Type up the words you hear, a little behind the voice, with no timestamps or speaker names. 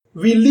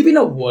We live in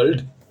a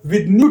world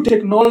with new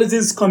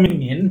technologies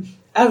coming in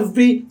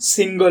every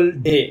single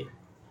day.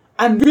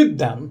 And with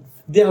them,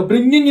 they are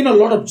bringing in a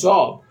lot of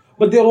job,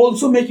 but they are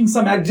also making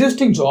some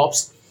existing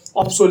jobs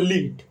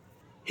obsolete.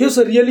 Here's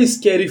a really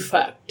scary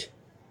fact.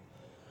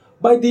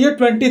 By the year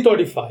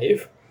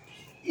 2035,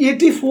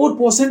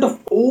 84%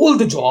 of all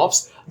the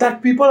jobs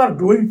that people are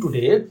doing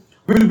today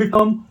will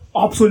become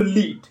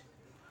obsolete.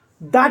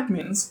 That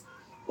means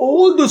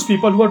all those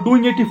people who are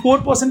doing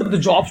 84% of the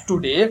jobs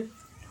today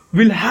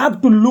will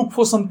have to look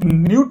for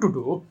something new to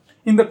do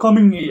in the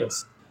coming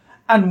years.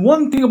 And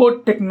one thing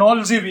about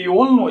technology we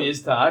all know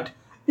is that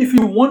if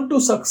you want to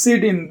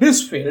succeed in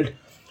this field,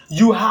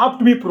 you have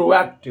to be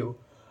proactive.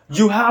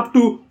 You have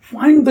to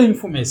find the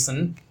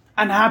information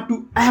and have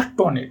to act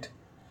on it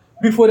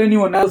before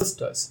anyone else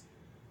does.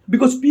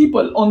 Because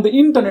people on the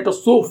internet are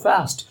so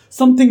fast,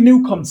 something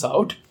new comes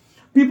out,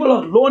 people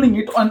are learning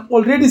it and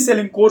already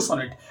selling course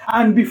on it.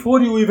 And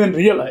before you even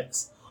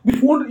realize,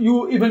 before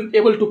you even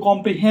able to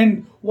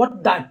comprehend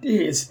what that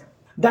is,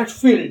 that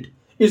field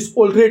is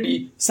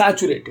already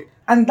saturated.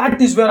 And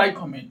that is where I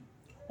come in.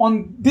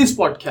 On this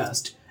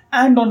podcast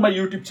and on my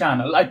YouTube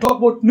channel, I talk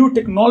about new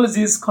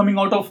technologies coming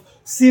out of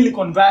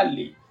Silicon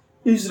Valley,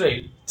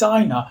 Israel,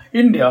 China,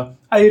 India.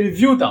 I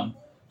review them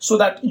so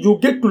that you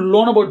get to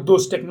learn about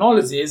those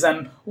technologies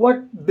and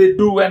what they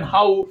do and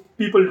how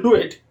people do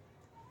it.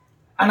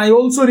 And I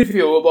also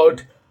review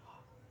about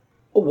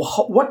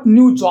what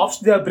new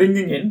jobs they are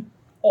bringing in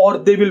or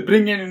they will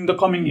bring in the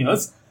coming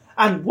years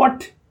and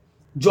what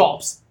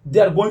jobs they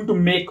are going to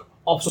make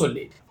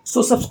obsolete.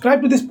 So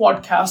subscribe to this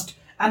podcast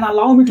and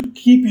allow me to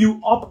keep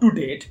you up to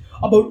date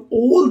about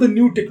all the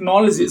new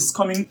technologies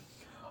coming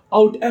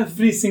out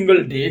every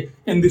single day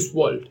in this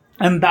world.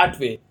 And that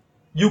way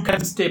you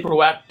can stay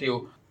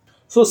proactive.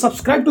 So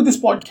subscribe to this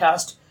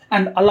podcast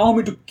and allow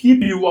me to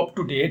keep you up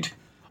to date.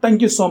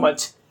 Thank you so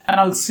much. And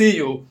I'll see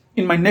you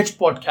in my next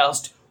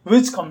podcast,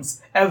 which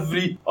comes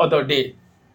every other day.